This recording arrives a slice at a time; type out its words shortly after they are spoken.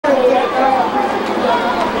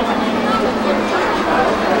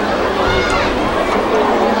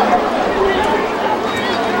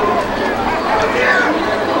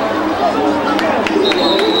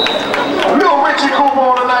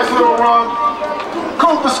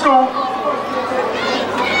Scoop.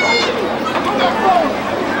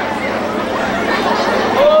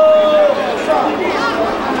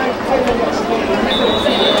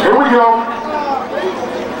 Here we go.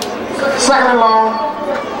 Second and long.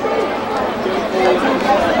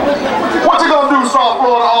 What you gonna do, South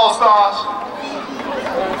Florida All-Stars?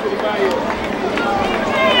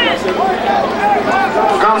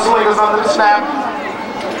 Gunslingers under the snap.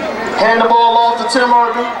 Hand the ball off to Tim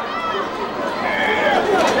Irvin.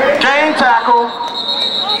 Game tackle.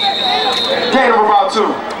 Gain of about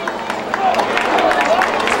 2.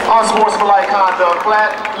 Unsportsmanlike conduct.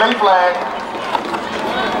 Late flag.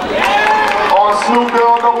 On Snoop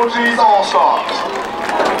Double G's All-Stars.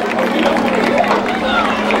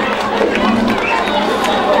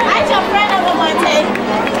 I jumped right over my tape.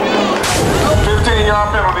 15-yard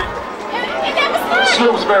penalty.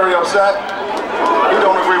 Snoop's very upset. He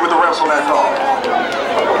don't agree with the refs on that call.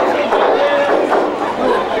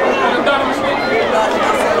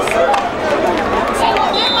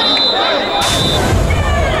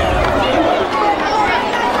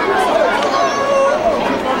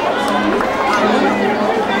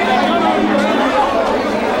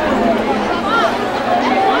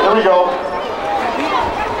 Here we go.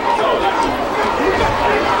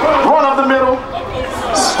 Run up the middle.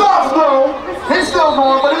 Stop though. He's still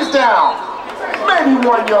going, but he's down. Maybe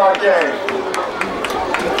 1 yard gain.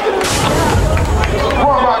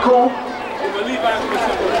 Run by Cool.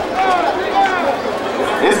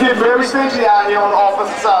 It's getting very stingy out here on the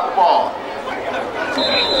offensive side of the ball.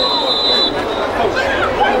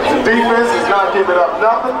 The defense is not giving up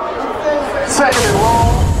nothing. Second and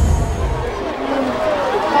long.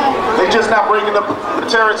 They just not breaking up the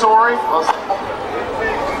territory.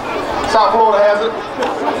 South Florida has it.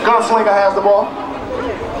 Gunslinger has the ball.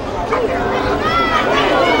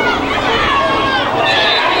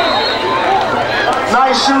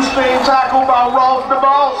 Nice shoestring tackle by Ross the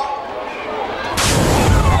Boss.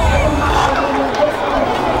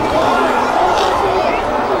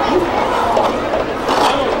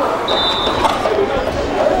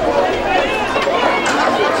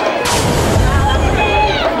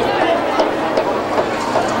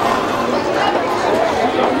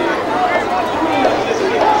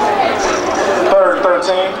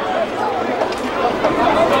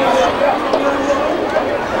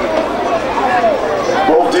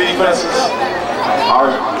 Both defenses are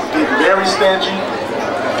getting very stingy.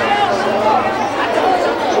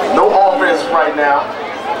 No offense right now.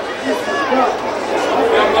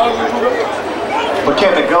 But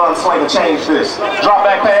can the gunslinger change this? Drop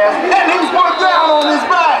back pass, and he's put down on his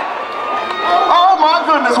back. Oh my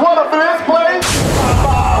goodness, what a blitz play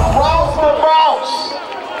by Ross the Boss.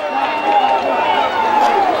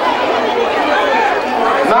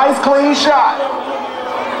 Nice clean shot.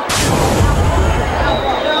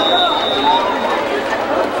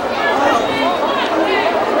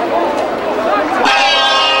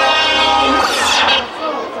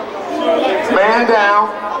 Man down.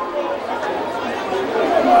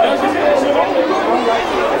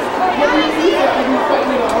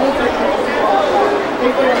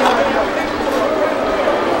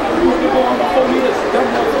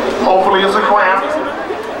 Hopefully it's a cramp.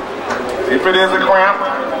 If it is a cramp,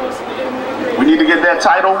 we need to get that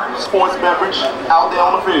title sports beverage out there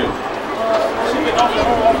on the field.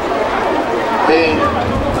 Hey,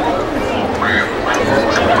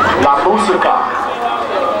 La Musica.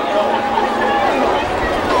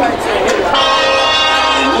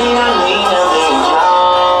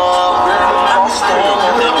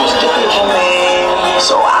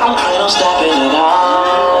 So I don't plan on stopping at all.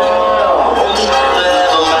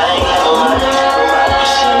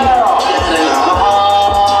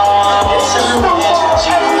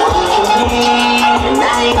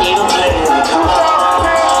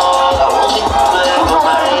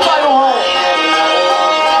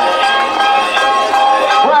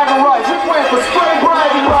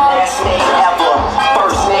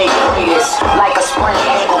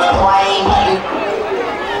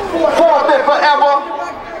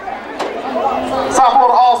 South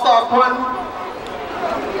Florida All-Stars punt.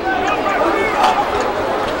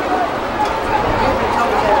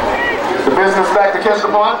 The business back to catch the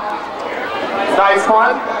punt. Nice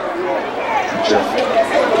punt.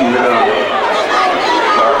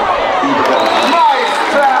 Nice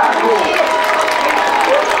tackle.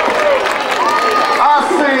 I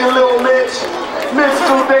see you, little Mitch.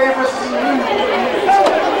 Mitchell Davis.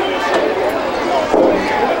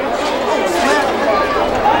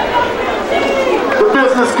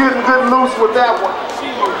 Business getting good loose with that one.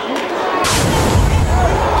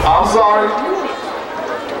 I'm sorry.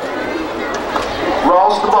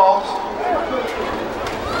 Ross the Boss.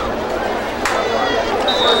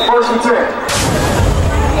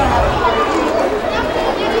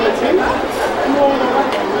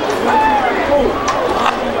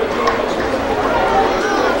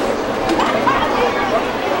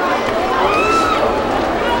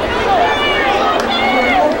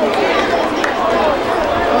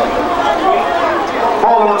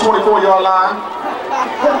 4-yard line.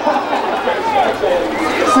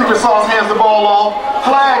 Secret Sauce hands the ball off.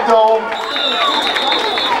 Flag though.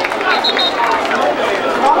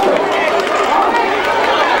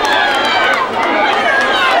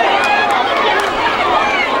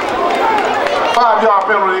 Five-yard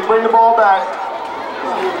penalty. Bring the ball back.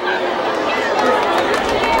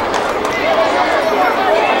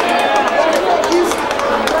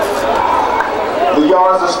 The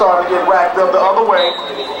yards are starting to get racked up the other way.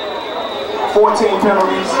 14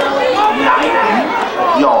 penalties, 90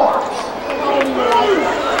 yards.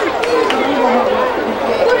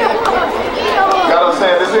 Gotta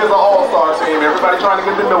understand, this is an all-star team. Everybody trying to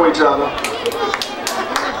get to know each other.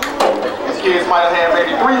 These kids might have had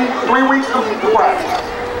maybe three weeks to practice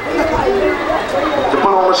to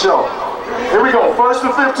put on the show. Here we go,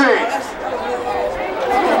 1st and 15.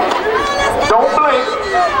 Don't blink,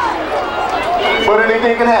 but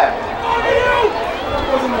anything can happen.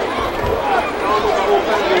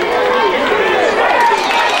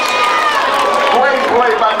 Great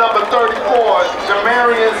play by number 34,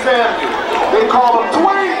 Jamarian Samuel. They call him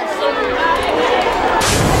Tweet.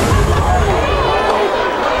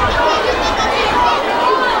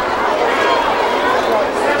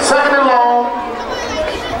 Second and long.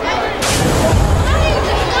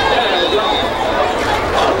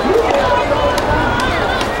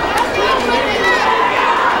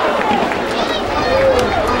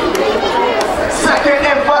 Second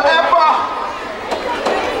and forever.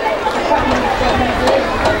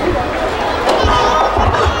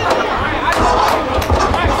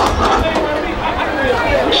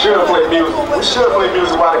 We should have played music. We should have played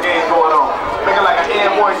music while the game's going on. Make it like an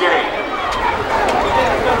and-one game.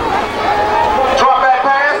 Drop back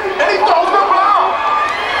pass, and he throws the ball.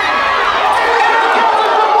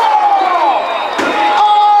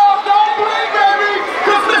 Oh, don't blink, baby,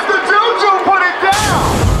 because Mr. Juju put it down.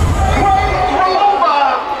 Great throw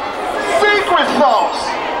by Secret Sauce.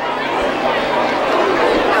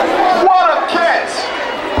 What a catch.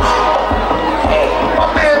 My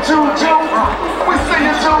man Juju. We see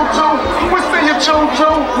you, Juju. We see you, Juju.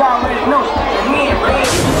 Y'all already know.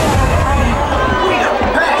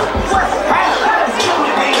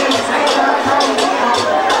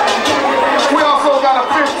 We also got a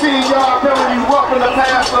 15-yard penalty roughing the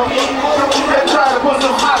passer. They trying to put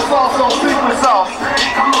some hot sauce on Secret Sauce.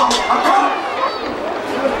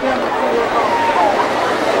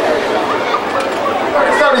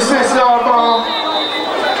 36-yard bomb.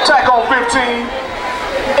 Tack on 15.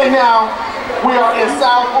 And now we are in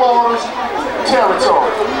South Florida's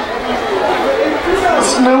territory. The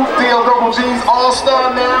Snoop DLG's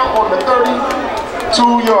All-Star now on the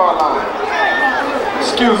 32-yard line.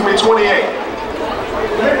 Excuse me, 28.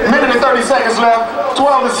 Minute and 30 seconds left.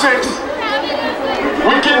 12-6.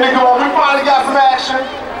 We getting it going. We finally got some action.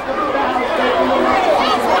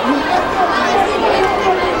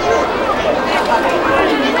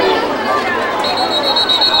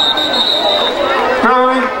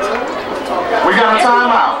 Penalty. We got a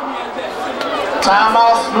timeout.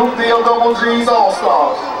 Timeout, Snoop DLG's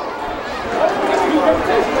All-Stars.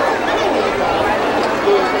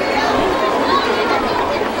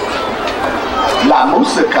 La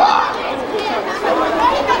música.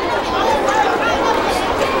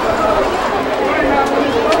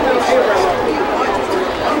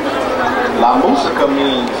 La música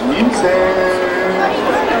means music.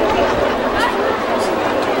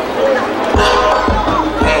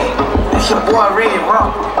 Your boy ready, bro.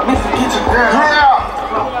 Mr. Get your girl. Yeah.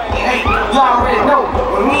 Hey, y'all already know.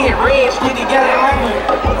 When me and Reg get together,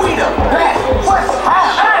 we the best. What's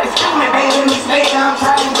hot? Excuse me, baby. This lady I'm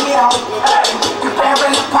trying to get out.